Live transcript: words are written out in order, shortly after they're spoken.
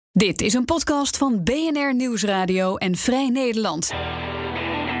Dit is een podcast van BNR Nieuwsradio en Vrij Nederland.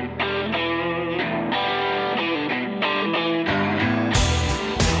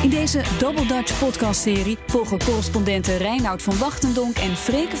 In deze Double Dutch podcastserie volgen correspondenten Reinoud van Wachtendonk en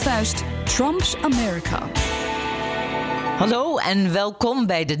Freke Vuist Trump's America. Hallo en welkom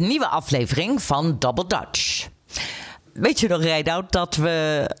bij de nieuwe aflevering van Double Dutch. Weet je nog, Reinoud, dat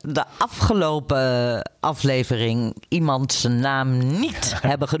we de afgelopen aflevering iemand zijn naam niet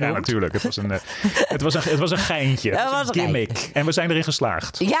hebben genoemd? Ja, natuurlijk. Het was een geintje. Het was een gimmick. En we zijn erin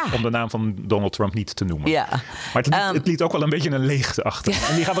geslaagd om de naam van Donald Trump niet te noemen. Ja. Maar het liet ook wel een beetje een leegte achter.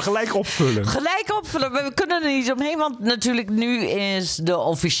 En die gaan we gelijk opvullen. Maar we kunnen er niet omheen, want natuurlijk nu is de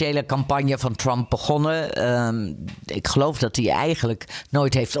officiële campagne van Trump begonnen. Ik geloof dat hij eigenlijk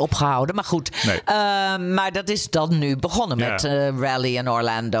nooit heeft opgehouden. Maar goed, nee. Maar dat is dan nu begonnen met rally in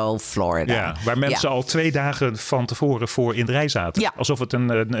Orlando, Florida. Ja, waar mensen al 2 dagen van tevoren voor in de rij zaten. Ja. Alsof het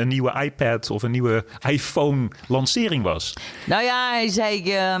een nieuwe iPad of een nieuwe iPhone-lancering was. Nou ja, hij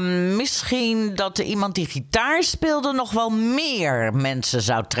zei misschien dat iemand die gitaar speelde nog wel meer mensen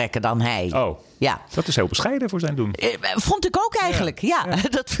zou trekken dan hij. Oh. Ja. Dat is heel bescheiden voor zijn doen. Vond ik ook eigenlijk. Ja.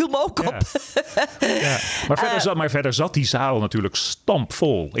 Dat viel me ook op. Ja. Maar verder zat die zaal natuurlijk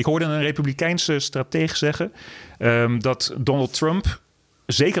stampvol. Ik hoorde een republikeinse stratege zeggen dat Donald Trump,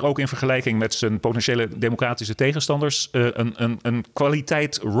 zeker ook in vergelijking met zijn potentiële democratische tegenstanders, een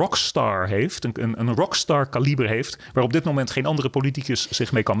kwaliteit rockstar heeft. Een rockstar kaliber heeft, waar op dit moment geen andere politicus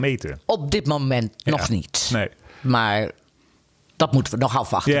zich mee kan meten. Op dit moment nog niet. Nee. Maar dat moeten we nog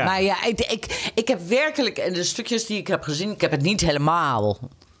afwachten. Ja. Maar ja, ik heb werkelijk, en de stukjes die ik heb gezien, ik heb het niet helemaal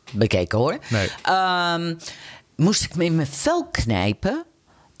bekeken hoor. Nee. Moest ik me in mijn vel knijpen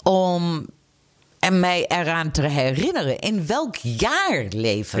om mij eraan te herinneren in welk jaar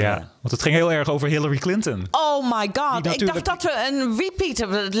leven we. Ja, want het ging heel erg over Hillary Clinton. Oh my god, ik dacht dat we een repeat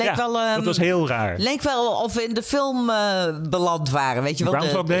hebben. Het leek wel, dat was heel raar. Leek wel of we in de film beland waren. Weet je wel?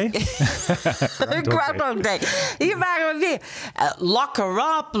 Groundhog Day? Groundhog Day. Hier waren we weer.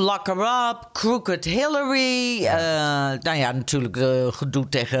 Lock her up, Crooked Hillary. Nou ja, natuurlijk gedoe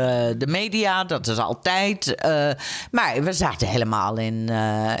tegen de media. Dat is altijd. Maar we zaten helemaal in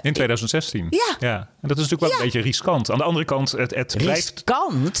 2016. Ja. En dat is natuurlijk wel een beetje riskant. Aan de andere kant, het blijft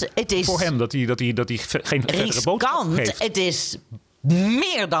riskant. Het is voor hem dat hij geen verdere boodschap geeft. Het is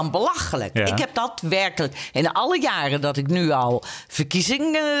meer dan belachelijk. Ja. Ik heb dat werkelijk in alle jaren dat ik nu al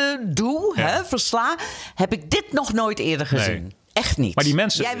verkiezingen doe, versla, heb ik dit nog nooit eerder gezien. Nee. Echt niet. Maar die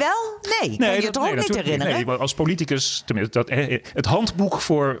mensen, jij wel? Nee, kan je het ook niet herinneren? Nee, maar als politicus, tenminste, het handboek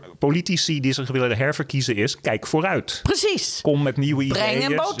voor politici die zich willen herverkiezen is: kijk vooruit. Precies. Kom met nieuwe ideeën. Breng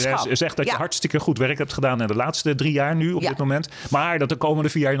een boodschap. Zeg dat je hartstikke goed werk hebt gedaan in de laatste 3 jaar nu op dit moment. Maar dat de komende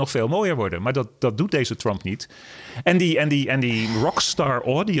 4 jaar nog veel mooier worden. Maar dat doet deze Trump niet. En die rockstar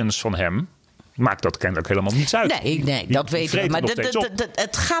audience van hem maakt dat kennelijk helemaal niets uit. Nee, dat weten we. Maar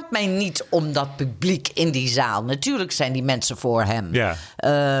het gaat mij niet om dat publiek in die zaal. Natuurlijk zijn die mensen voor hem. Ja.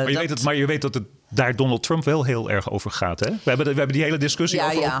 Maar je weet dat het daar Donald Trump wel heel erg over gaat. Hè? We hebben die hele discussie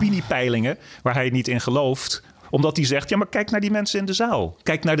over opiniepeilingen waar hij niet in gelooft, omdat hij zegt, ja, maar kijk naar die mensen in de zaal.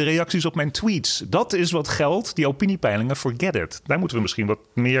 Kijk naar de reacties op mijn tweets. Dat is wat geldt, die opiniepeilingen, forget it. Daar moeten we misschien wat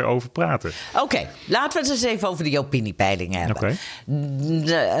meer over praten. Oké, laten we het eens even over die opiniepeilingen hebben. Okay.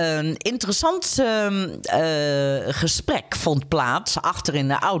 Een interessant gesprek vond plaats achter in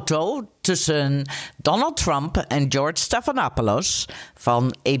de auto tussen Donald Trump en George Stephanopoulos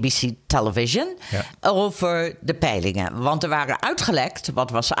van ABC Television over de peilingen. Want er waren uitgelekt, wat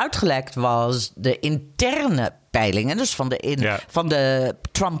was uitgelekt was de interne peilingen, dus van de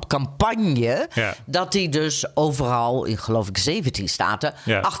Trump-campagne, dat hij dus overal in, geloof ik, 17 staten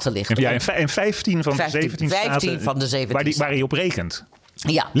achter ligt. Ja, en 15 van de 17 staten van de 17 waar hij op rekent,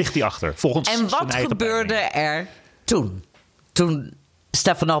 ja, ligt hij achter, volgens en zijn wat eigen gebeurde peilingen. er toen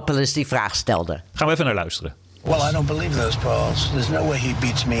Stephanopoulos die vraag stelde? Gaan we even naar luisteren. Well, I don't believe those polls. There's no way he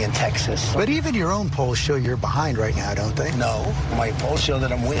beats me in Texas. But even your own polls show you're behind right now, don't they? No, my polls show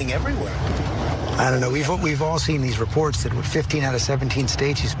that I'm winning everywhere. I don't know. We've all seen these reports that with 15 out of 17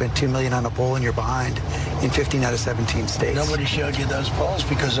 states, you spent $2 million on a poll and you're behind in 15 out of 17 states. Nobody showed you those polls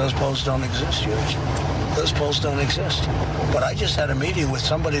because those polls don't exist, George. Those polls don't exist. But I just had a meeting with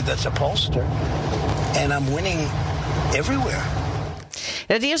somebody that's a pollster, and I'm winning everywhere.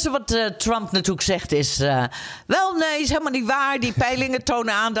 Het eerste wat Trump natuurlijk zegt is... wel, nee, is helemaal niet waar. Die peilingen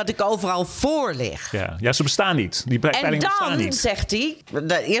tonen aan dat ik overal voor lig. Ja, ze bestaan niet. Die peilingen bestaan niet. En dan zegt hij...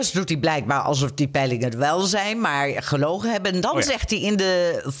 Eerst doet hij blijkbaar alsof die peilingen er wel zijn... maar gelogen hebben. En dan zegt hij in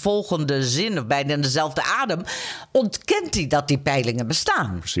de volgende zin... of bijna in dezelfde adem... ontkent hij dat die peilingen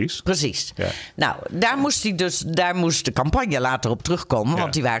bestaan. Precies. Ja. Nou, daar moest de campagne later op terugkomen...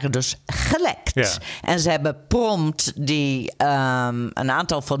 want die waren dus gelekt. Ja. En ze hebben prompt een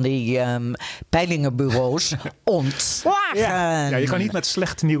aantal van die peilingenbureaus ontslagen. Ja, je kan niet met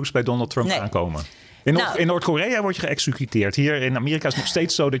slecht nieuws bij Donald Trump aankomen. In Noord-Korea word je geëxecuteerd. Hier in Amerika is het nog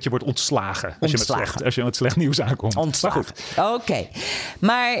steeds zo dat je wordt ontslagen. Als je met slecht nieuws aankomt. Ontslagen. Maar goed. Oké.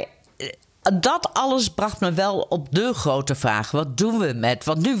 Maar... dat alles bracht me wel op de grote vraag. Wat doen we met?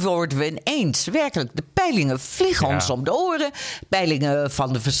 Want nu worden we ineens werkelijk... de peilingen vliegen ons om de oren. Peilingen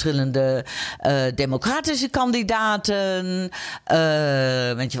van de verschillende democratische kandidaten.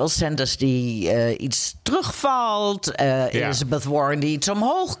 Weet je wel, Sanders die iets terugvalt. Elizabeth Warren die iets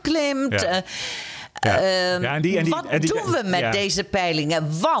omhoog klimt. Wat doen we met deze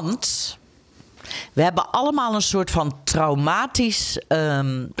peilingen? Want... we hebben allemaal een soort van traumatisch...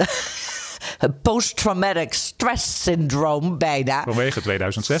 post-traumatic stress syndroom bijna.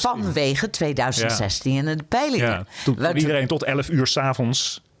 Vanwege 2016 en de peilingen. Ja, toen iedereen tot 11 uur 's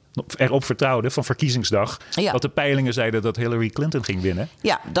avonds erop vertrouwde van verkiezingsdag... dat de peilingen zeiden dat Hillary Clinton ging winnen.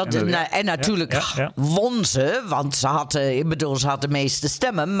 Ja, en natuurlijk won ze, want ze had de meeste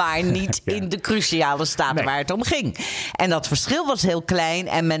stemmen... maar niet in de cruciale staten waar het om ging. En dat verschil was heel klein.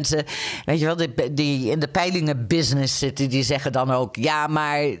 En mensen, weet je wel, die in de peilingen business zitten... die zeggen dan ook,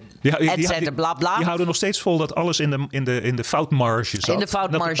 bla. Die houden nog steeds vol dat alles in de foutmarge zat. In de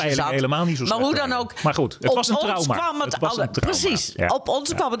foutmarge zat. Dat de helemaal niet zo slecht hoe dan ook. Maar goed, het was een trauma. Precies, op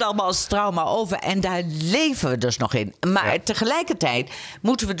ons kwam het allemaal als trauma over. En daar leven we dus nog in. Maar tegelijkertijd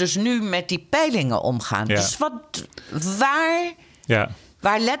moeten we dus nu met die peilingen omgaan. Ja. Dus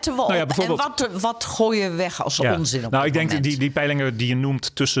waar letten we op en wat gooien we weg als onzin op ik denk die peilingen die je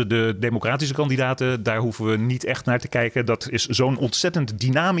noemt tussen de democratische kandidaten... daar hoeven we niet echt naar te kijken. Dat is zo'n ontzettend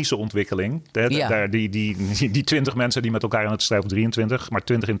dynamische ontwikkeling. Daar die 20 mensen die met elkaar aan het strijden... of 23, maar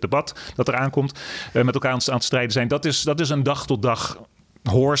 20 in het debat dat er aankomt... met elkaar aan het strijden zijn. Dat is een dag tot dag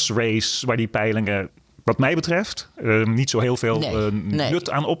horse race waar die peilingen... wat mij betreft niet zo heel veel nut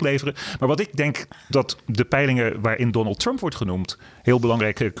aan opleveren. Maar wat ik denk dat de peilingen waarin Donald Trump wordt genoemd... heel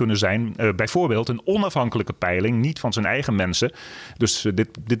belangrijk kunnen zijn. Bijvoorbeeld een onafhankelijke peiling, niet van zijn eigen mensen. Dus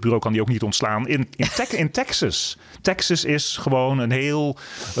dit bureau kan die ook niet ontslaan. In Texas. Texas is gewoon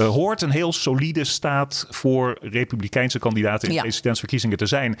hoort een heel solide staat... voor republikeinse kandidaten in presidentsverkiezingen te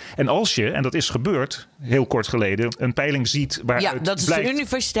zijn. En als je, en dat is gebeurd heel kort geleden... een peiling ziet waaruit dat is blijkt, de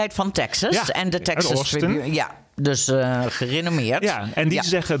Universiteit van Texas en de Texas Tribune. Ja, dus gerenommeerd. Ja, en die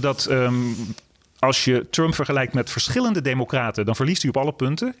zeggen dat... als je Trump vergelijkt met verschillende democraten... dan verliest hij op alle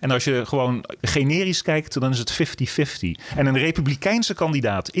punten. En als je gewoon generisch kijkt, dan is het 50-50. En een republikeinse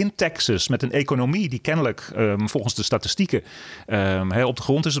kandidaat in Texas... met een economie die kennelijk volgens de statistieken... op de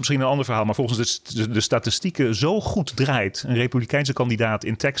grond is het misschien een ander verhaal... maar volgens de statistieken zo goed draait... een republikeinse kandidaat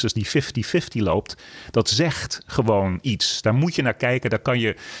in Texas die 50-50 loopt... dat zegt gewoon iets. Daar moet je naar kijken. Daar kan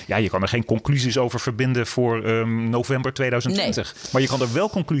je kan er geen conclusies over verbinden voor november 2020. Nee. Maar je kan er wel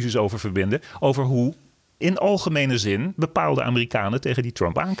conclusies over verbinden... over hoe in algemene zin bepaalde Amerikanen tegen die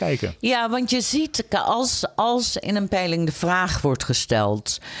Trump aankijken. Ja, want je ziet als in een peiling de vraag wordt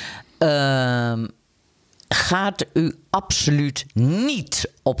gesteld... gaat u absoluut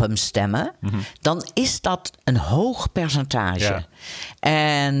niet op hem stemmen... dan is dat een hoog percentage. Ja.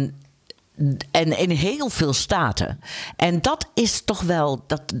 En in heel veel staten. En dat is toch wel...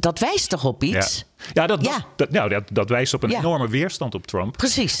 Dat wijst toch op iets... Ja, dat wijst op een enorme weerstand op Trump.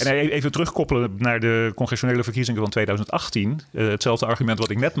 Precies. En even terugkoppelen naar de congressionele verkiezingen van 2018. Hetzelfde argument wat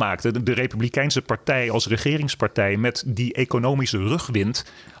ik net maakte. De Republikeinse partij als regeringspartij met die economische rugwind...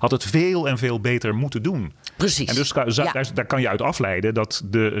 had het veel en veel beter moeten doen. Precies. En dus daar kan je uit afleiden dat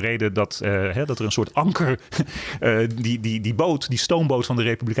de reden dat er een soort anker... die stoomboot van de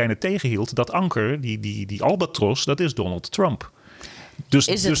Republikeinen tegenhield... dat anker, die albatros, dat is Donald Trump.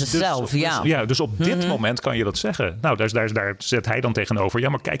 Dus op dit moment kan je dat zeggen. Nou, daar zet hij dan tegenover. Ja,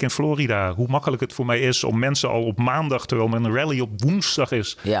 maar kijk in Florida hoe makkelijk het voor mij is... om mensen al op maandag, terwijl mijn rally op woensdag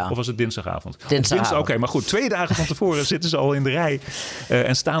is... of was het dinsdagavond? Dinsdag, oké, maar goed. 2 dagen van tevoren zitten ze al in de rij...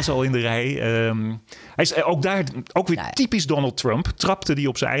 en staan ze al in de rij. Hij is ook weer typisch Donald Trump... trapte die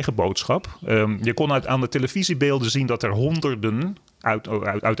op zijn eigen boodschap. Je kon aan de televisiebeelden zien dat er honderden...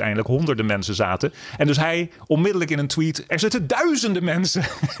 uiteindelijk honderden mensen zaten. En dus hij onmiddellijk in een tweet... er zitten duizenden mensen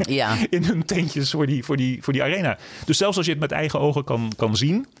in hun tentjes voor die arena. Dus zelfs als je het met eigen ogen kan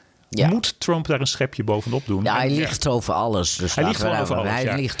zien... moet Trump daar een schepje bovenop doen. Ja, hij liegt over alles. Dus hij liegt over alles.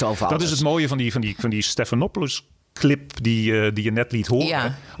 Hij liegt over alles. Dat is het mooie van die Stephanopoulos clip die je net liet horen.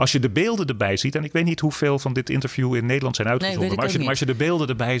 Ja. Als je de beelden erbij ziet... en ik weet niet hoeveel van dit interview in Nederland zijn uitgezonden... maar als je de beelden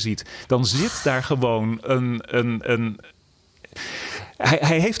erbij ziet... dan zit daar gewoon een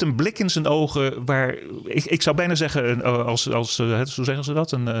hij heeft een blik in zijn ogen waar... Ik zou bijna zeggen, hoe zeggen ze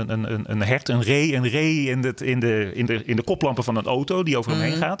dat? Een hert, een ree in de koplampen van een auto die over hem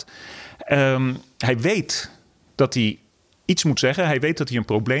heen gaat. Hij weet dat hij iets moet zeggen. Hij weet dat hij een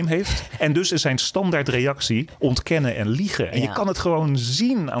probleem heeft. En dus is zijn standaardreactie ontkennen en liegen. En je kan het gewoon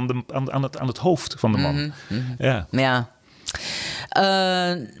zien aan het hoofd van de man. Ja.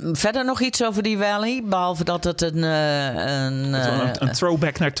 Verder nog iets over die rally? Behalve dat het een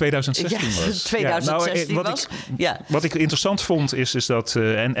throwback naar 2016 was. 2016 was. Wat ik interessant vond is dat...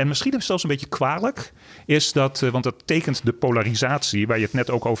 en misschien is het zelfs een beetje kwalijk... is dat... want dat tekent de polarisatie... waar je het net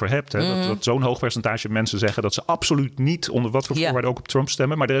ook over hebt. Hè, dat zo'n hoog percentage mensen zeggen... dat ze absoluut niet onder wat voor voorwaarden ook op Trump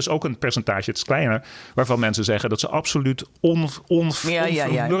stemmen. Maar er is ook een percentage, het is kleiner... waarvan mensen zeggen dat ze absoluut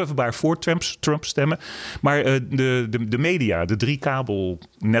onvermurfbaar voor Trump stemmen. Maar de media, de 3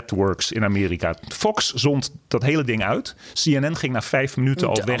 kabelnetworks in Amerika. Fox zond dat hele ding uit. CNN ging na 5 minuten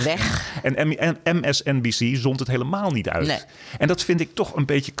al weg. En MSNBC zond het helemaal niet uit. Nee. En dat vind ik toch een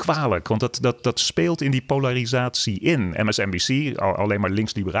beetje kwalijk. Want dat speelt in die polarisatie in. MSNBC, alleen maar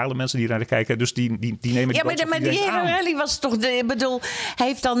links-liberale mensen die naar kijken. Dus die nemen die boodschap maar die hele rally was toch... Ik bedoel, hij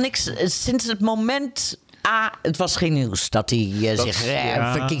heeft al niks sinds het moment... het was geen nieuws dat hij zich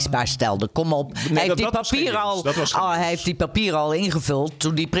verkiesbaar stelde. Kom op. Hij heeft die papieren al ingevuld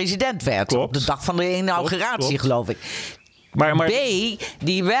toen hij president werd. Klopt. Op de dag van de inauguratie, geloof ik. Maar B,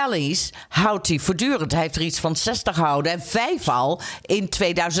 die rallies houdt hij voortdurend. Hij heeft er iets van 60 gehouden en 5 al in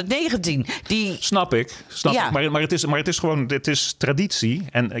 2019. Snap ik. Maar het is gewoon, het is traditie.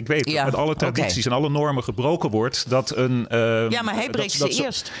 En ik weet dat met alle tradities en alle normen gebroken wordt dat een... maar hij breekt ze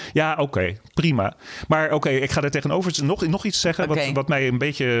eerst. Ja, oké, prima. Maar ik ga er tegenover nog iets zeggen wat mij een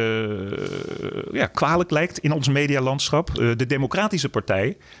beetje kwalijk lijkt in ons medialandschap. De Democratische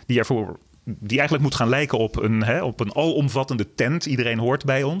Partij, die eigenlijk moet gaan lijken op een alomvattende tent. Iedereen hoort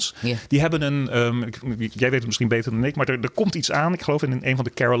bij ons. Yeah. Die hebben jij weet het misschien beter dan ik, maar er komt iets aan. Ik geloof in een van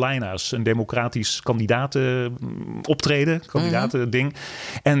de Carolina's. Een democratisch kandidatending.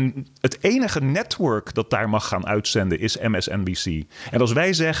 En het enige network dat daar mag gaan uitzenden is MSNBC. En als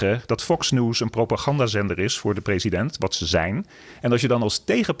wij zeggen dat Fox News een propagandazender is voor de president, wat ze zijn. En als je dan als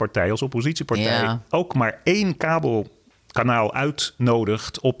tegenpartij, als oppositiepartij, ook maar 1 kabelkanaal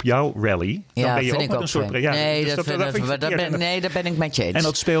uitnodigt op jouw rally, dan ben je ook met een soort... daar ben ik met je eens. En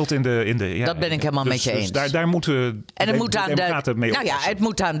dat speelt in de dat ben ik helemaal met je eens. Daar moeten de democraten mee oppassen. Het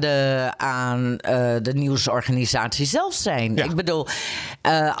moet aan de nieuwsorganisatie zelf zijn. Ja. Ik bedoel,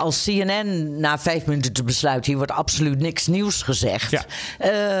 als CNN na 5 minuten te besluiten, hier wordt absoluut niks nieuws gezegd,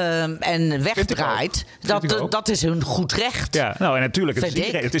 en wegdraait, dat is hun goed recht. Ja, en natuurlijk,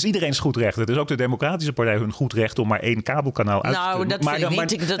 het is iedereen's goed recht. Het is ook de Democratische Partij hun goed recht om maar 1 kabelkanaal uit te doen. Dat vind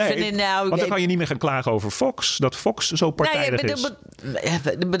ik niet. Want dan kan je niet meer gaan klagen over Fox. Dat Fox zo partijdig is.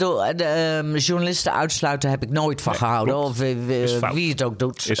 Ik bedoel, de journalisten uitsluiten heb ik nooit van gehouden. Of wie het ook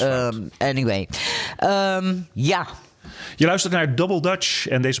doet. Anyway. Je luistert naar Double Dutch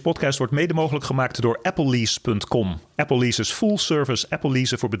en deze podcast wordt mede mogelijk gemaakt door Applelease.com. Applelease is full service Apple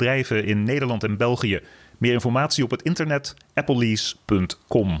leasen voor bedrijven in Nederland en België. Meer informatie op het internet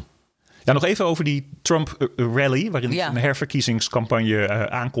applelease.com. Ja, nog even over die Trump-rally, waarin hij een herverkiezingscampagne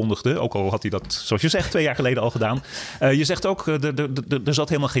aankondigde. Ook al had hij dat, zoals je zegt, 2 jaar geleden al gedaan. Je zegt ook, er zat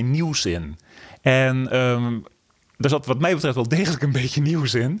helemaal geen nieuws in. En er zat wat mij betreft wel degelijk een beetje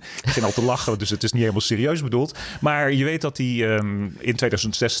nieuws in. Ik begin al te lachen, dus het is niet helemaal serieus bedoeld. Maar je weet dat hij in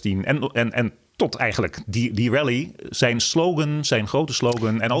 2016 en tot eigenlijk die rally, zijn grote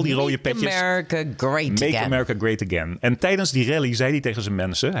slogan en al die rode petjes. Make America Great Again. Make America Great Again. En tijdens die rally zei hij tegen zijn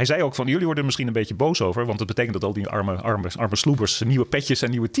mensen, hij zei ook van, jullie worden er misschien een beetje boos over, want het betekent dat al die arme sloebers nieuwe petjes en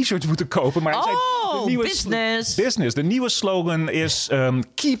nieuwe t-shirts moeten kopen. Maar hij zei, business. De nieuwe slogan is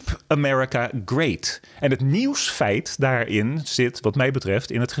Keep America Great. En het nieuwsfeit daarin zit, wat mij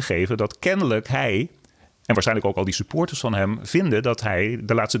betreft, in het gegeven dat kennelijk hij, en waarschijnlijk ook al die supporters van hem, vinden dat hij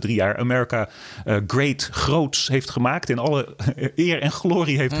de laatste 3 jaar America groots heeft gemaakt. In alle eer en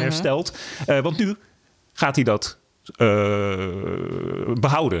glorie heeft hersteld. Want nu gaat hij dat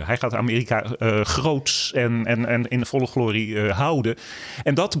behouden. Hij gaat Amerika groots en in volle glorie houden.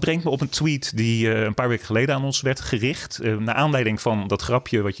 En dat brengt me op een tweet die een paar weken geleden aan ons werd gericht. Naar aanleiding van dat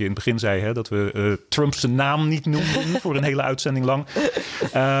grapje wat je in het begin zei. Hè, dat we Trumps naam niet noemden voor een hele uitzending lang.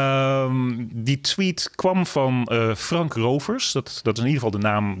 Die tweet kwam van Frank Rovers. Dat is in ieder geval de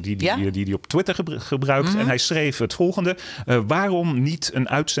naam die op Twitter gebruikt. Mm-hmm. En hij schreef het volgende. Waarom niet een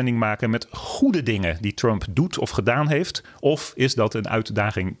uitzending maken met goede dingen die Trump doet of gedaan heeft? Of is dat een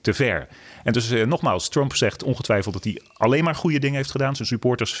uitdaging te ver? En dus nogmaals, Trump zegt ongetwijfeld dat hij alleen maar goede dingen heeft gedaan. Zijn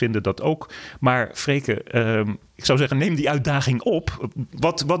supporters vinden dat ook. Maar Freke, ik zou zeggen, neem die uitdaging op.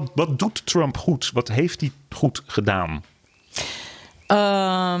 Wat doet Trump goed? Wat heeft hij goed gedaan?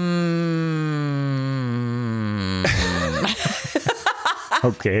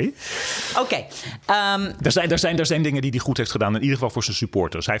 Oké. Er zijn dingen die hij goed heeft gedaan. In ieder geval voor zijn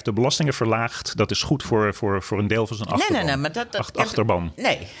supporters. Hij heeft de belastingen verlaagd. Dat is goed voor een deel van zijn achterban. Nee, maar achterban.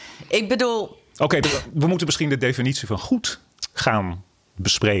 Nee, ik bedoel... Oké, we moeten misschien de definitie van goed gaan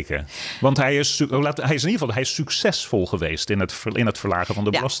bespreken. Want hij is in ieder geval succesvol geweest in het verlagen van de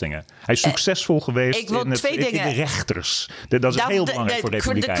belastingen. Hij is succesvol geweest in de rechters. Dat is heel belangrijk voor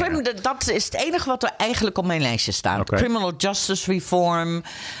Republikeinen. Dat is het enige wat er eigenlijk op mijn lijstje staat. Okay. Criminal justice reform.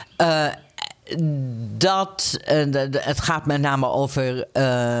 Het gaat met name over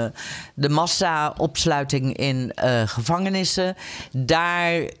de massa-opsluiting in gevangenissen.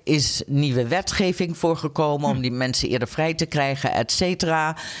 Daar is nieuwe wetgeving voor gekomen om die mensen eerder vrij te krijgen, et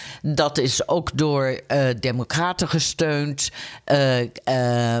cetera. Dat is ook door democraten gesteund.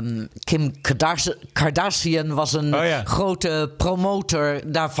 Kim Kardashian was een grote promotor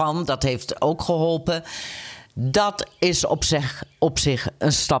daarvan. Dat heeft ook geholpen. Dat is op zich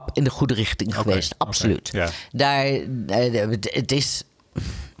een stap in de goede richting geweest. Absoluut. Het is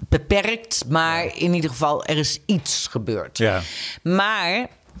beperkt, maar in ieder geval er is iets gebeurd. Ja. Maar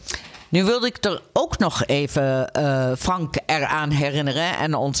nu wilde ik er ook nog even Frank eraan herinneren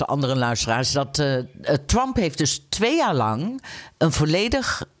en onze andere luisteraars dat Trump heeft dus 2 jaar lang een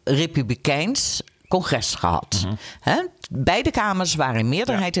volledig republikeins congres gehad. Mm-hmm. Beide kamers waren in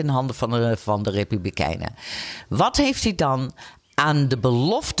meerderheid in handen van de Republikeinen. Wat heeft hij dan aan de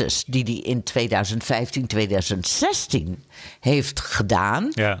beloftes die hij in 2015, 2016 heeft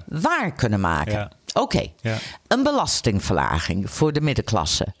gedaan waar kunnen maken? Ja. Oké. Een belastingverlaging voor de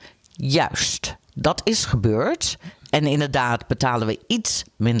middenklasse. Juist, dat is gebeurd. En inderdaad betalen we iets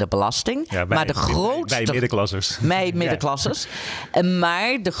minder belasting. Maar de grootste... Wij middenklassers. Wij middenklassers.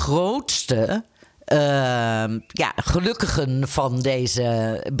 Maar de grootste... gelukkigen van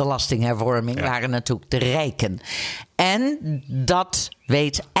deze belastinghervorming waren natuurlijk de rijken. En dat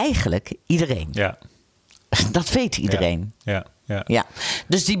weet eigenlijk iedereen. Ja. Dat weet iedereen. Ja.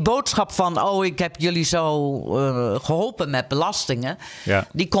 Dus die boodschap van... ik heb jullie zo geholpen met belastingen...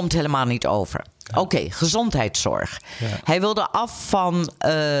 die komt helemaal niet over. Oké, gezondheidszorg. Ja. Hij wilde af van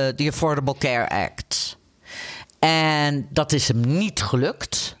de Affordable Care Act. En dat is hem niet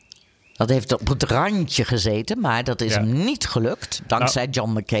gelukt... Dat heeft op het randje gezeten, maar dat is hem niet gelukt. Dankzij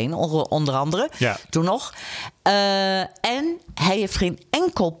John McCain onder andere, toen nog. En hij heeft geen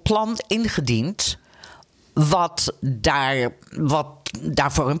enkel plan ingediend wat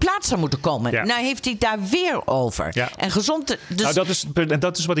daarvoor in plaats zou moeten komen. Ja. Nou heeft hij daar weer over. Ja. En gezond... Dus...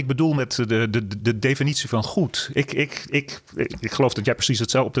 dat is wat ik bedoel met de definitie van goed. Ik geloof dat jij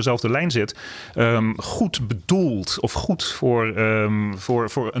precies op dezelfde lijn zit. Goed bedoeld of goed voor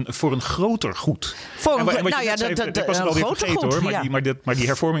een groter goed. Ik was het alweer vergeten hoor. Maar die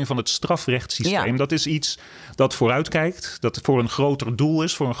hervorming van het strafrechtssysteem... dat is iets dat vooruitkijkt. Dat voor een groter doel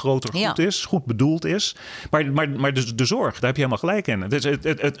is. Voor een groter goed is. Goed bedoeld is. Maar de zorg, daar heb je helemaal gelijk in.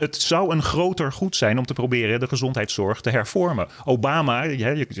 Het zou een groter goed zijn om te proberen de gezondheidszorg te hervormen. Obama,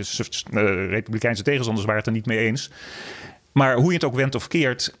 Republikeinse tegenstanders waren het er niet mee eens. Maar hoe je het ook wendt of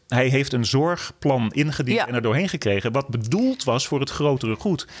keert, hij heeft een zorgplan ingediend en er doorheen gekregen... wat bedoeld was voor het grotere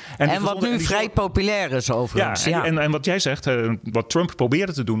goed. En wat nu vrij populair is overigens. En wat jij zegt, wat Trump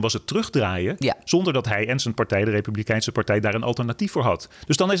probeerde te doen was het terugdraaien... zonder dat hij en zijn partij, de Republikeinse partij, daar een alternatief voor had.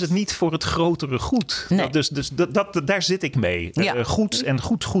 Dus dan is het niet voor het grotere goed. Nee. Daar zit ik mee. Goed en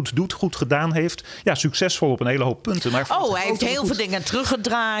goed doet, goed gedaan heeft. Ja, succesvol op een hele hoop punten. Maar hij heeft heel veel dingen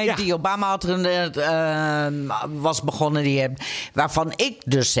teruggedraaid. Die Obama had was begonnen... waarvan ik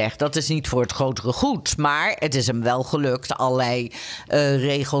dus zeg, dat is niet voor het grotere goed. Maar het is hem wel gelukt. Allerlei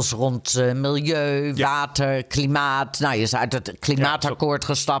regels rond milieu, water, klimaat. Nou, je is uit het klimaatakkoord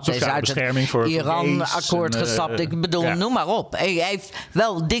gestapt. Hij is uit het Iran-akkoord gestapt. Ik bedoel, noem maar op. Hij heeft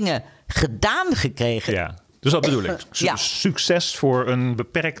wel dingen gedaan gekregen. Ja, dus dat bedoel ik. Succes voor een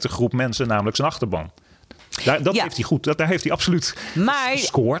beperkte groep mensen, namelijk zijn achterban. Dat heeft hij goed. Daar heeft hij absoluut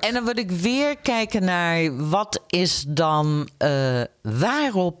gescoord. En dan wil ik weer kijken naar wat is dan...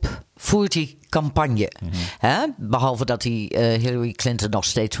 waarop voert hij campagne? Hè? Behalve dat hij Hillary Clinton nog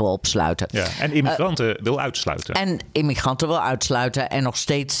steeds wil opsluiten. Ja, en immigranten wil uitsluiten. En immigranten wil uitsluiten en nog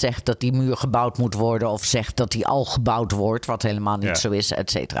steeds zegt dat die muur gebouwd moet worden... of zegt dat die al gebouwd wordt, wat helemaal niet zo is,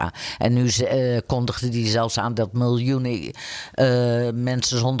 et cetera. En nu kondigde hij zelfs aan dat miljoenen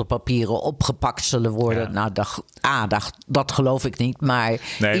mensen zonder papieren opgepakt zullen worden. Ja. Nou, dat geloof ik niet, maar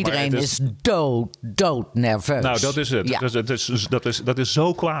iedereen is dood nerveus. Nou, dat is het. Ja. Dat is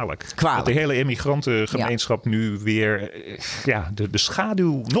zo kwalijk. Dat de hele immigrantengemeenschap nu weer de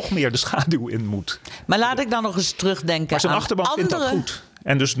schaduw, nog meer de schaduw in moet. Maar laat ik dan nog eens terugdenken maar zijn achterban vindt dat goed.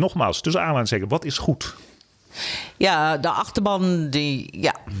 En dus nogmaals, tussen aanhalingstekens, wat is goed? Ja, de achterban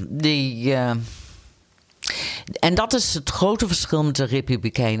en dat is het grote verschil met de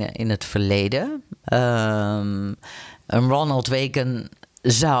Republikeinen in het verleden. Een Ronald Reagan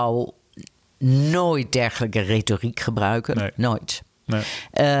zou nooit dergelijke retoriek gebruiken. Nee. Nooit. Nee.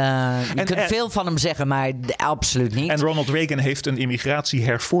 Je kunt veel van hem zeggen, maar absoluut niet. En Ronald Reagan heeft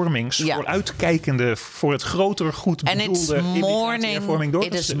een vooruitkijkende, voor het grotere goed bedoelde immigratiehervorming door.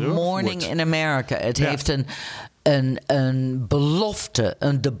 It is morning in America. Het heeft een belofte,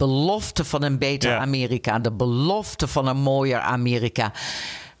 de belofte van een beter Amerika, de belofte van een mooier Amerika.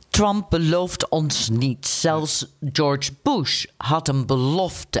 Trump belooft ons niet. Zelfs George Bush had een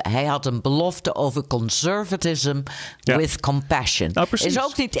belofte. Hij had een belofte over conservatism with compassion. Nou, is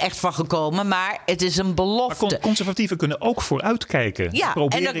ook niet echt van gekomen, maar het is een belofte. Maar conservatieven kunnen ook vooruitkijken. Ja,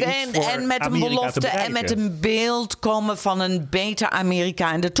 en met een belofte en met een beeld komen van een beter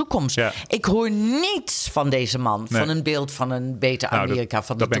Amerika in de toekomst. Ja. Ik hoor niets van deze man, van een beeld van een beter Amerika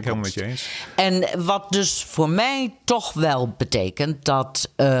van de toekomst. Dat ben ik helemaal met je eens. En wat dus voor mij toch wel betekent dat...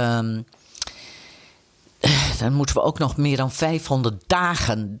 dan moeten we ook nog meer dan 500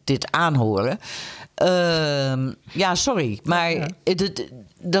 dagen dit aanhoren. Sorry, maar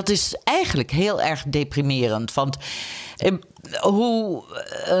dat is eigenlijk heel erg deprimerend. Want hoe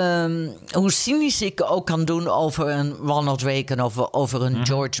cynisch ik ook kan doen over een Ronald Reagan, over een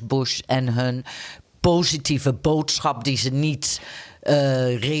George Bush en hun positieve boodschap die ze niet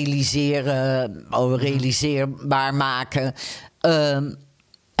realiseerbaar maken.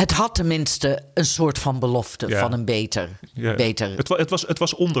 Het had tenminste een soort van belofte van een beter. Het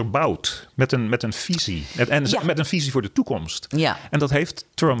was onderbouwd met een visie. Met een visie voor de toekomst. Ja. En dat heeft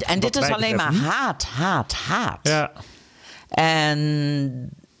Trump. En dit is alleen maar haat. Ja. En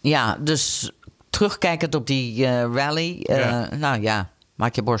dus terugkijkend op die rally.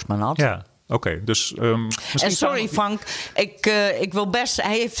 Maak je borst maar nat. Ja. Oké, dus... en sorry Frank, ik wil best...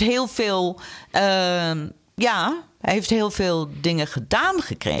 Hij heeft heel veel... hij heeft heel veel dingen gedaan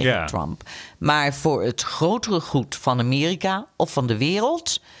gekregen, Trump. Maar voor het grotere goed van Amerika of van de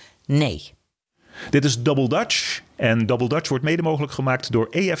wereld, nee. Dit is Double Dutch. En Double Dutch wordt mede mogelijk gemaakt door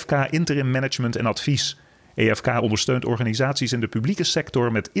EFK Interim Management en Advies. EFK ondersteunt organisaties in de publieke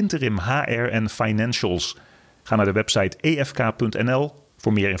sector met interim HR en financials. Ga naar de website efk.nl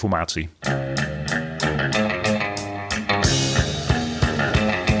voor meer informatie.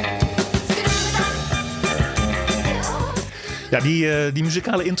 Ja, die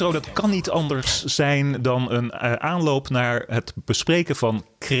muzikale intro, dat kan niet anders zijn dan een aanloop naar het bespreken van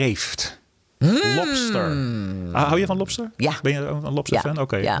kreeft. Lobster. Hou je van lobster? Ja. Ben je een lobster-fan?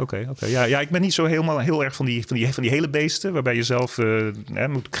 Oké. Ja, ik ben niet zo heel erg van die hele beesten, waarbij je zelf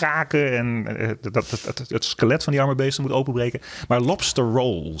moet kraken en het skelet van die arme beesten moet openbreken. Maar lobster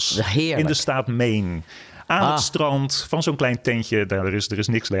rolls in de staat Maine. Aan het strand van zo'n klein tentje. Er is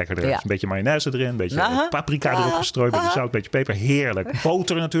niks lekkerder. Ja. Een beetje mayonaise erin. Een beetje paprika erop gestrooid. Een beetje zout, een beetje peper. Heerlijk.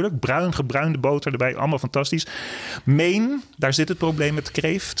 Boter natuurlijk. Gebruinde boter erbij. Allemaal fantastisch. Maine, daar zit het probleem met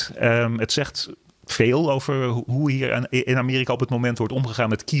kreeft. Het zegt veel over hoe hier in Amerika op het moment wordt omgegaan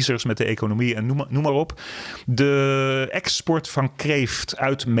met kiezers, met de economie en noem maar op. De export van kreeft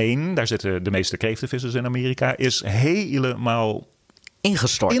uit Maine, daar zitten de meeste kreeftenvissers in Amerika, is helemaal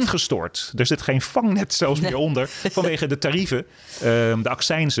ingestort. Er zit geen vangnet zelfs meer onder vanwege de tarieven, de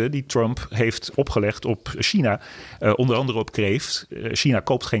accijnsen die Trump heeft opgelegd op China. Onder andere op kreeft. China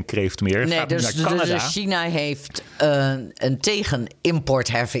koopt geen kreeft meer. Nee, dus China heeft een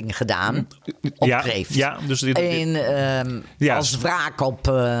tegenimportheffing gedaan op kreeft. Ja, dus als wraak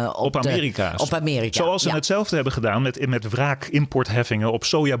op Amerika. Zoals ze hetzelfde hebben gedaan met wraakimportheffingen op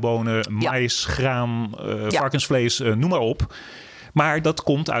sojabonen, mais, graan, varkensvlees, noem maar op. Maar dat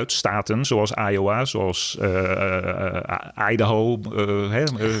komt uit staten zoals Iowa, zoals Idaho,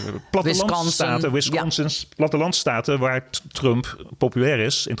 plattelandstaten, Wisconsin, plattelandstaten waar Trump populair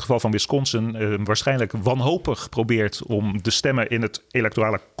is. In het geval van Wisconsin waarschijnlijk wanhopig probeert om de stemmen in het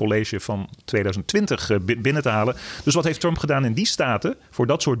electorale college van 2020 binnen te halen. Dus wat heeft Trump gedaan in die staten voor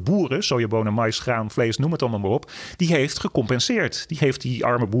dat soort boeren, sojabonen, mais, graan, vlees, noem het allemaal maar op, die heeft gecompenseerd. Die heeft die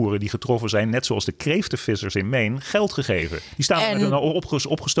arme boeren die getroffen zijn, net zoals de kreeftenvissers in Maine, geld gegeven. Die staan met een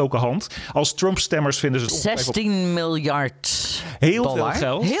opgestoken hand. Als Trump-stemmers vinden ze het 16 miljard heel dollar. Veel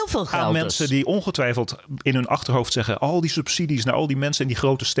geld. Heel veel geld aan dus. mensen die ongetwijfeld in hun achterhoofd zeggen, al die subsidies naar al die mensen in die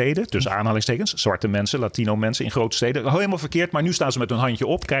grote steden, tussen aanhalingstekens, zwarte mensen, Latino mensen in grote steden, helemaal verkeerd, maar nu staan ze met hun handje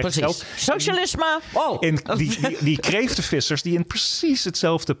op, krijgen geld. Socialisme. Die kreeftenvissers die in precies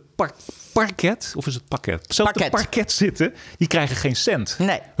hetzelfde parket, of is het pakket? Hetzelfde parket zitten, die krijgen geen cent.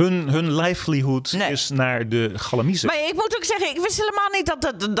 Nee. Hun livelihood is naar de galamiezen. Maar ik moet ook zeggen, ik wist helemaal niet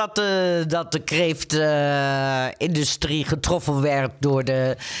dat de kreeftindustrie getroffen werd door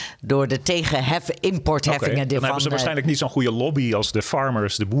de importheffingen. Dan hebben ze waarschijnlijk niet zo'n goede lobby als de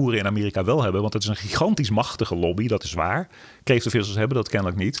farmers, de boeren in Amerika wel hebben. Want het is een gigantisch machtige lobby, dat is waar. Kreeftenvissers hebben dat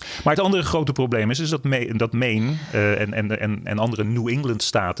kennelijk niet. Maar het andere grote probleem is dat Maine en andere New England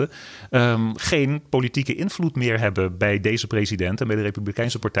staten geen politieke invloed meer hebben bij deze president en bij de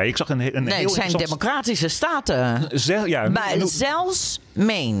Republikeinse partij. Ik zag het zijn democratische staten. Maar zelfs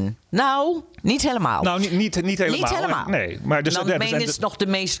Maine. Nou, niet helemaal. Nou, niet helemaal. Nee, maar Maine is nog de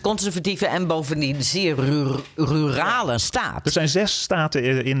meest conservatieve en bovendien zeer rurale staat. Er zijn 6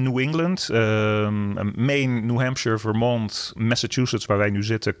 staten in New England. Maine, New Hampshire, Vermont, Massachusetts, waar wij nu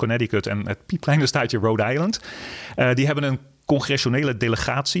zitten, Connecticut en het piepkleine staatje Rhode Island. Die hebben een congressionele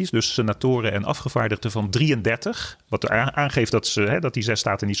delegaties, dus senatoren en afgevaardigden van 33. Wat er aangeeft dat die 6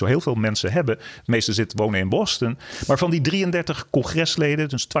 staten niet zo heel veel mensen hebben. De meeste wonen in Boston. Maar van die 33 congresleden,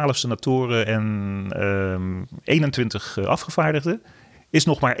 dus 12 senatoren en 21 afgevaardigden, is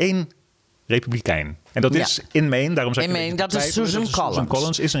nog maar 1 republikein. En dat is in Maine. Daarom zeg ik dat is Susan Collins. Susan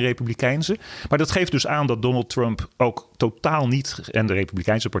Collins is een republikeinse. Maar dat geeft dus aan dat Donald Trump ook totaal niet, en de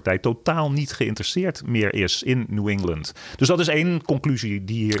Republikeinse partij totaal niet geïnteresseerd meer is in New England. Dus dat is 1 conclusie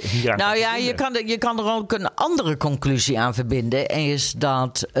die hier aan Nou ja, je kan er ook een andere conclusie aan verbinden. En is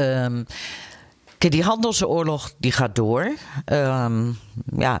dat die handelsoorlog die gaat door.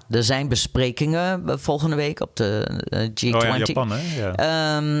 Er zijn besprekingen volgende week op de G20. Oh ja, Japan, hè? Ja.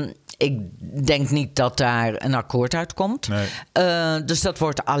 Ik denk niet dat daar een akkoord uitkomt. Nee. Dus dat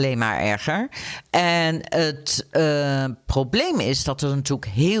wordt alleen maar erger. En het probleem is dat er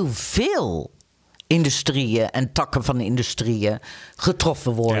natuurlijk heel veel industrieën en takken van industrieën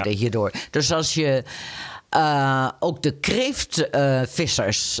getroffen worden hierdoor. Dus als je ook de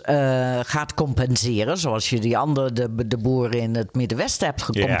kreeftvissers gaat compenseren, zoals je die andere de boeren in het Middenwesten hebt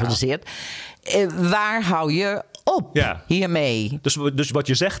gecompenseerd, waar hou je op hiermee? Dus wat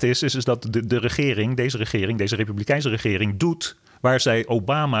je zegt is dat de regering, deze Republikeinse regering, doet waar zij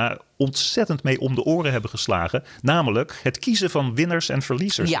Obama ontzettend mee om de oren hebben geslagen. Namelijk het kiezen van winners en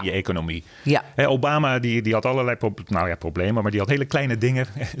verliezers in je economie. Ja. Obama die had allerlei problemen, maar die had hele kleine dingen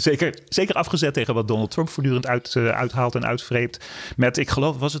zeker afgezet tegen wat Donald Trump voortdurend uithaalt en uitvreept. Met, ik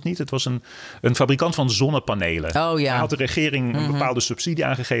geloof, was het niet? Het was een fabrikant van zonnepanelen. Daar had de regering een bepaalde subsidie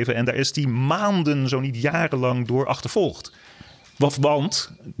aangegeven en daar is die maanden, zo niet jarenlang door achtervolgd.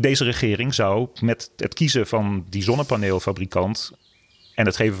 Want deze regering zou met het kiezen van die zonnepaneelfabrikant en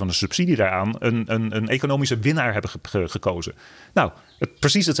het geven van een subsidie daaraan een economische winnaar hebben gekozen. Nou,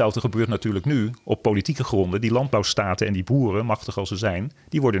 precies hetzelfde gebeurt natuurlijk nu op politieke gronden. Die landbouwstaten en die boeren, machtig als ze zijn,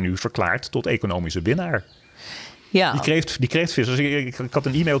 die worden nu verklaard tot economische winnaar. Ja. Die kreeftvissers. Ik had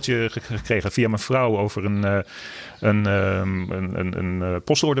een e-mailtje gekregen via mijn vrouw over een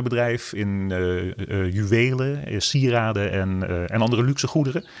postorderbedrijf in juwelen, sieraden en andere luxe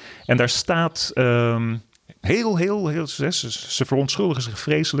goederen. En daar staat heel ze verontschuldigen zich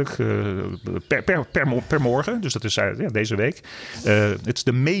vreselijk per morgen. Dus dat is deze week. Het is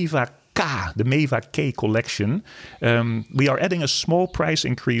de Meva K collection. We are adding a small price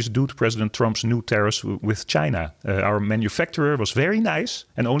increase due to President Trump's new tariffs with China. Our manufacturer was very nice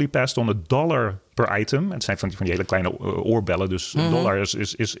and only passed on $1 per item. En het zijn van die hele kleine oorbellen. Dus $1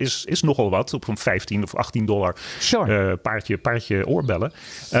 is nogal wat. Op een $15 of $18 paardje oorbellen.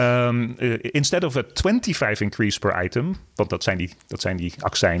 Instead of a 25 increase per item. Want dat zijn die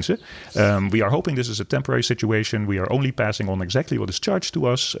accijnzen. We are hoping this is a temporary situation. We are only passing on exactly what is charged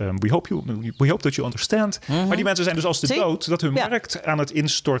to us. We hope that you understand. Maar die mensen zijn dus als de dood dat hun markt aan het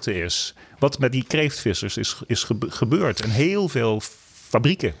instorten is. Wat met die kreeftvissers is gebeurd. En heel veel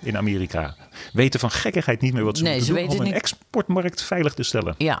fabrieken in Amerika weten van gekkigheid niet meer wat ze moeten doen om een exportmarkt veilig te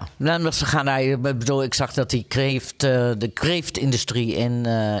stellen. Ja, nou, ze gaan daar. Ik zag dat de kreeftindustrie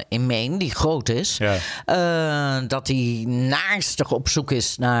in Maine, die groot is, dat die naarstig op zoek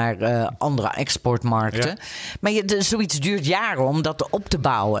is naar andere exportmarkten. Ja. Maar zoiets duurt jaren om dat op te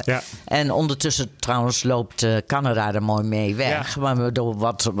bouwen. Ja. En ondertussen trouwens loopt Canada er mooi mee weg. Ja.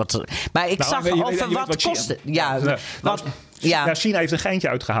 Maar ik zag over wat kost het. Ja, China heeft een geintje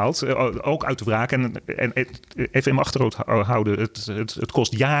uitgehaald, ook uit de wraak. En even in mijn achterhoofd houden, het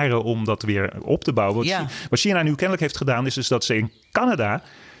kost jaren om dat weer op te bouwen. Wat China nu kennelijk heeft gedaan, is dat ze in Canada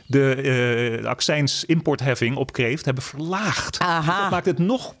de accijns-importheffing op kreeft hebben verlaagd. Dat maakt het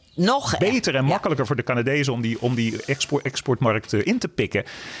nog beter en makkelijker voor de Canadezen om die exportmarkt in te pikken.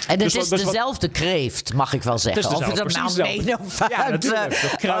 En het is dezelfde kreeft, mag ik wel zeggen. Of het dat nou meen of ja, natuurlijk.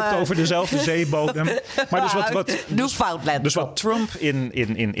 Dat kruipt over dezelfde zeebodem. Maar dus wat Trump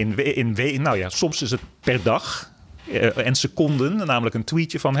soms is het per dag en seconden, namelijk een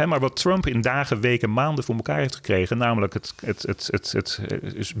tweetje van hem. Maar wat Trump in dagen, weken, maanden voor elkaar heeft gekregen, namelijk het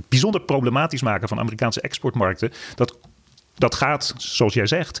bijzonder problematisch maken van Amerikaanse exportmarkten, dat gaat, zoals jij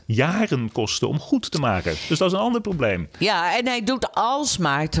zegt, jaren kosten om goed te maken. Dus dat is een ander probleem. Ja, en hij doet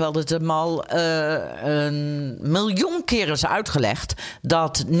alsmaar, terwijl het hem al 1 miljoen keer is uitgelegd,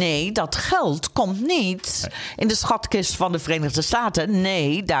 dat geld komt niet in de schatkist van de Verenigde Staten.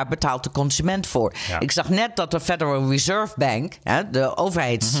 Nee, daar betaalt de consument voor. Ja. Ik zag net dat de Federal Reserve Bank, de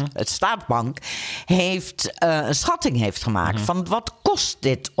het staatsbank, een schatting heeft gemaakt van wat kost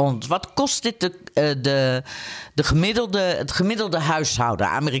dit ons? Wat kost dit het gemiddelde huishouden,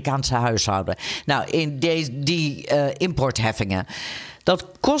 Amerikaanse huishouden? Nou, in die importheffingen. Dat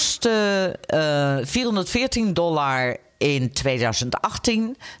kostte $414 in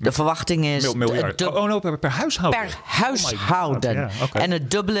 2018. De verwachting is miljard. Per huishouden? Per huishouden. Ja, okay. En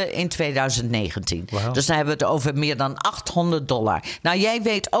het dubbele in 2019. Wow. Dus dan hebben we het over meer dan $800. Nou, jij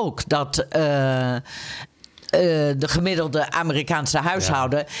weet ook dat de gemiddelde Amerikaanse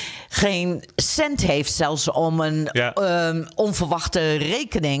huishouden geen cent heeft zelfs om een onverwachte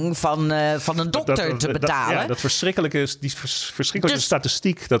rekening van een dokter te betalen. Dat verschrikkelijke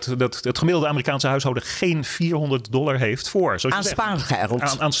statistiek dat het gemiddelde Amerikaanse huishouden geen $400 heeft voor. Aan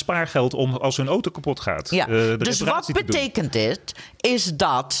spaargeld. Aan spaargeld om als hun auto kapot gaat. Ja. Dus wat betekent dit? Is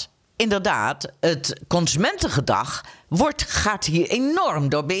dat inderdaad het consumentengedrag gaat hier enorm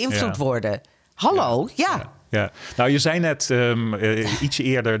door beïnvloed worden. Hallo, Ja. Nou, je zei net ietsje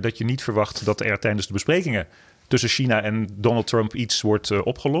eerder dat je niet verwacht dat er tijdens de besprekingen tussen China en Donald Trump iets wordt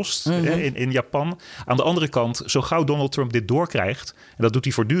opgelost in Japan. Aan de andere kant, zo gauw Donald Trump dit doorkrijgt, en dat doet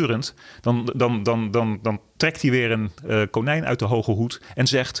hij voortdurend, dan trekt hij weer een konijn uit de hoge hoed en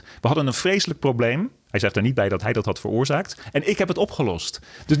zegt: we hadden een vreselijk probleem. Hij zegt er niet bij dat hij dat had veroorzaakt. En ik heb het opgelost.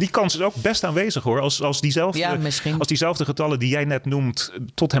 Dus die kans is ook best aanwezig, hoor. Als diezelfde getallen die jij net noemt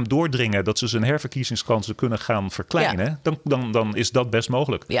tot hem doordringen, dat ze zijn herverkiezingskansen kunnen gaan verkleinen, dan is dat best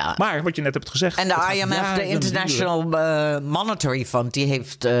mogelijk. Ja. Maar wat je net hebt gezegd. En de IMF, de International Monetary Fund, die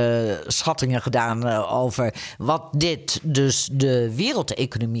heeft schattingen gedaan over wat dit dus de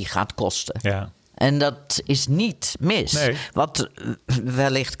wereldeconomie gaat kosten. Ja. En dat is niet mis. Nee. Wat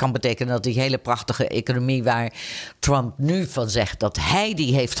wellicht kan betekenen dat die hele prachtige economie waar Trump nu van zegt dat hij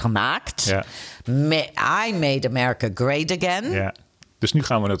die heeft gemaakt. Ja. I made America great again. Ja. Dus nu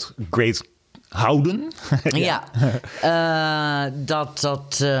gaan we het great houden.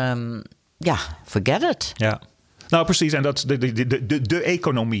 Forget it. Ja. Nou, precies. En dat de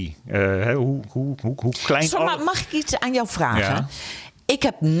economie. Hoe klein... Mag ik iets aan jou vragen? Ja. Ik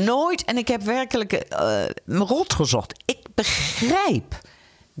heb nooit, en ik heb werkelijk me rot gezocht. Ik begrijp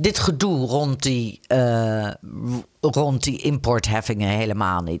dit gedoe rond die importheffingen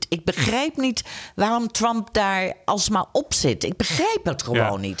helemaal niet. Ik begrijp niet waarom Trump daar alsmaar op zit. Ik begrijp het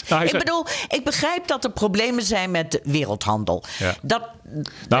gewoon niet. Nou, ik begrijp dat er problemen zijn met de wereldhandel. Ja.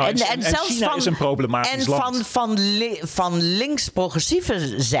 En zelfs China is een problematisch land. Van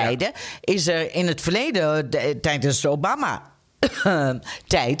links-progressieve zijde is er in het verleden, tijdens de Obama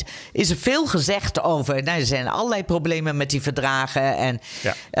tijd, is er veel gezegd over. Er zijn allerlei problemen met die verdragen. En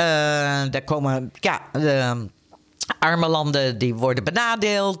daar komen arme landen die worden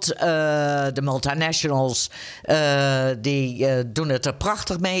benadeeld. De multinationals die doen het er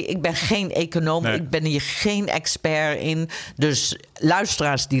prachtig mee. Ik ben geen econoom. Nee. Ik ben hier geen expert in. Dus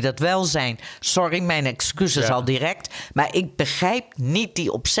luisteraars die dat wel zijn, sorry, mijn excuses al direct. Maar ik begrijp niet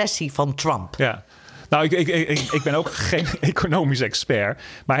die obsessie van Trump. Ja. Nou, ik ben ook geen economisch expert.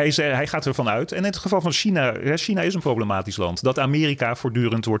 Maar hij gaat ervan uit. En in het geval van China is een problematisch land. Dat Amerika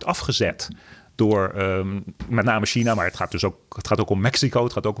voortdurend wordt afgezet door met name China, maar het gaat ook om Mexico,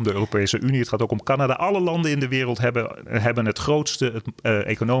 het gaat ook om de Europese Unie, het gaat ook om Canada. Alle landen in de wereld hebben het grootste,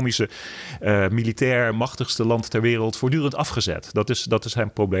 economische, militair machtigste land ter wereld voortdurend afgezet. Dat is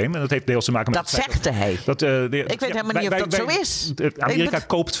zijn probleem. En dat heeft deels te maken met... Dat zegt hij. Ik weet helemaal niet of dat zo is. Amerika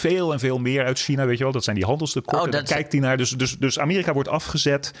koopt veel en veel meer uit China, weet je wel. Dat zijn die handelstekorten. Daar kijkt hij naar. Dus Amerika wordt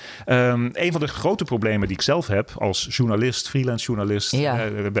afgezet. Een van de grote problemen die ik zelf heb als journalist, freelance journalist,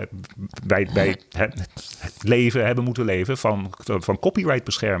 wij het leven hebben moeten leven van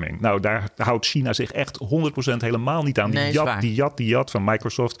copyrightbescherming. Nou, daar houdt China zich echt 100% helemaal niet aan. Die jat van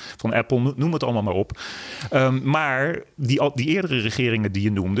Microsoft, van Apple, noem het allemaal maar op. Maar die eerdere regeringen die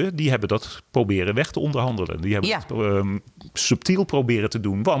je noemde, die hebben dat proberen weg te onderhandelen. Die hebben het subtiel proberen te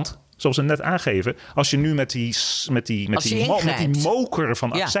doen. Want, zoals ze net aangeven, als je nu met die moker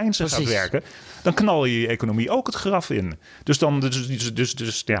van accijnsen gaat werken, dan knal je economie ook het graf in. Dus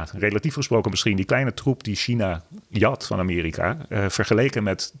relatief gesproken misschien die kleine troep die China jat van Amerika, vergeleken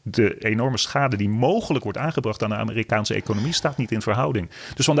met de enorme schade die mogelijk wordt aangebracht aan de Amerikaanse economie, staat niet in verhouding.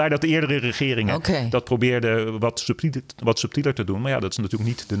 Dus vandaar dat de eerdere regeringen dat probeerden wat subtieler te doen. Maar ja, dat is natuurlijk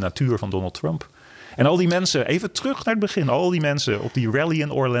niet de natuur van Donald Trump. En al die mensen, even terug naar het begin, al die mensen op die rally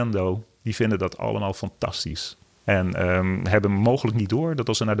in Orlando, die vinden dat allemaal fantastisch. En hebben mogelijk niet door dat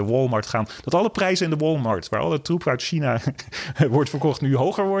als ze naar de Walmart gaan, dat alle prijzen in de Walmart, waar alle troep uit China wordt verkocht, nu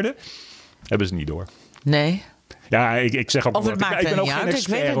hoger worden. Hebben ze niet door. Nee. Ja, ik zeg ook, ik ben ook geen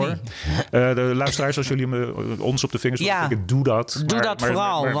expert, hoor. De luisteraars, als jullie ons op de vingers tikken, doe dat. Doe dat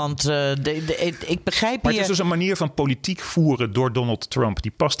vooral, want ik begrijp Maar het is dus een manier van politiek voeren door Donald Trump.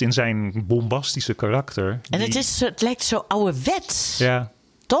 Die past in zijn bombastische karakter. En het lijkt zo ouderwets. Ja.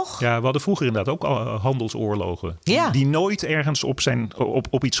 Toch? Ja, we hadden vroeger inderdaad ook handelsoorlogen. Ja. Die nooit ergens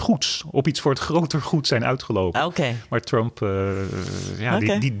op iets goeds, op iets voor het groter goed zijn uitgelopen. Okay. Maar Trump,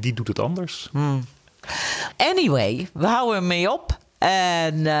 die doet het anders. Anyway, we houden ermee op.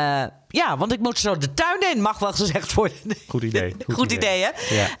 En want ik moet zo de tuin in, mag wel gezegd worden. Goed idee. Goed idee, hè?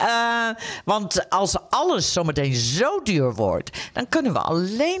 Ja. Want als alles zometeen zo duur wordt, dan kunnen we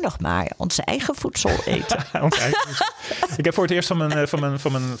alleen nog maar ons eigen voedsel eten. Ik heb voor het eerst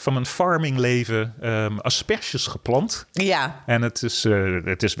van mijn farmingleven asperges geplant. Ja. En het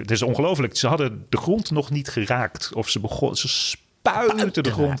is ongelooflijk. Ze hadden de grond nog niet geraakt. Of ze spuiten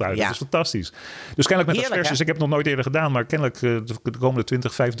de grond uit. Ja. Dat is fantastisch. Dus kennelijk met asperges. Ik heb het nog nooit eerder gedaan. Maar kennelijk de komende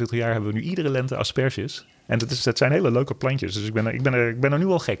 20, 25 jaar hebben we nu iedere lente asperges. En het zijn hele leuke plantjes. Dus ik ben er nu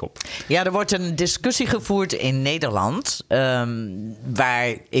al gek op. Ja, er wordt een discussie gevoerd in Nederland.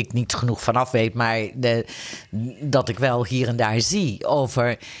 Waar ik niet genoeg van af weet. Maar dat ik wel hier en daar zie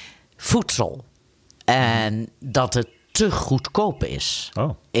over voedsel. En dat het te goedkoop is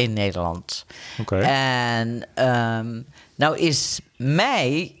in Nederland. Okay. En nou is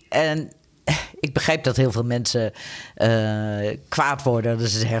mij, en ik begrijp dat heel veel mensen kwaad worden.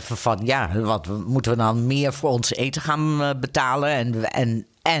 Dus ze zeggen van, wat moeten we dan meer voor ons eten gaan betalen?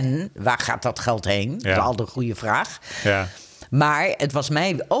 En waar gaat dat geld heen? Dat is al de goede vraag. Ja. Maar het was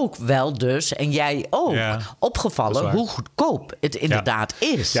mij ook wel dus, en jij ook, opgevallen hoe goedkoop het inderdaad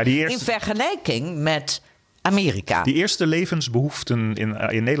is. Ja, in vergelijking met Amerika. Die eerste levensbehoeften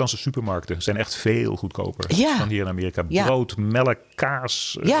in Nederlandse supermarkten zijn echt veel goedkoper dan hier in Amerika. Brood, melk,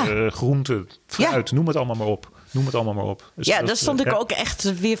 kaas, groenten, fruit, noem het allemaal maar op. Dus daar stond ik ook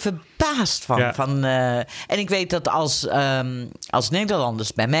echt weer verbaasd van. Ja. En ik weet dat als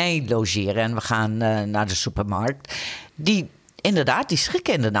Nederlanders bij mij logeren en we gaan naar de supermarkt, die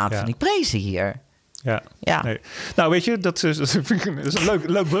schrikken inderdaad van die prijzen hier. Ja. Nee. Nou, weet je, dat is een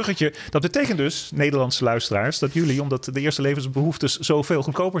leuk bruggetje. Dat betekent dus, Nederlandse luisteraars, dat jullie, omdat de eerste levensbehoeftes zoveel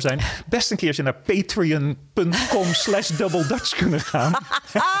goedkoper zijn, best een keertje naar patreon.com/doubledutch kunnen gaan.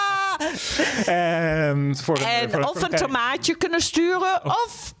 Of een tomaatje kunnen sturen,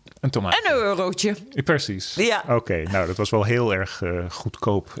 of een tomaatje. Een eurotje. Precies. Ja. Oké, nou, dat was wel heel erg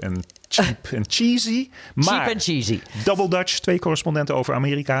goedkoop en cheap en cheesy. Maar cheap en cheesy. Double Dutch, 2 correspondenten over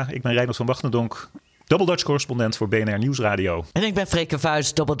Amerika. Ik ben Reinoud van Wachtendonk, Double Dutch correspondent voor BNR Nieuwsradio. En ik ben Freke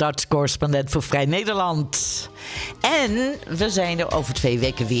Vuijs, Double Dutch correspondent voor Vrij Nederland. En we zijn er over 2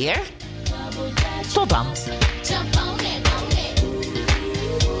 weken weer. Tot dan.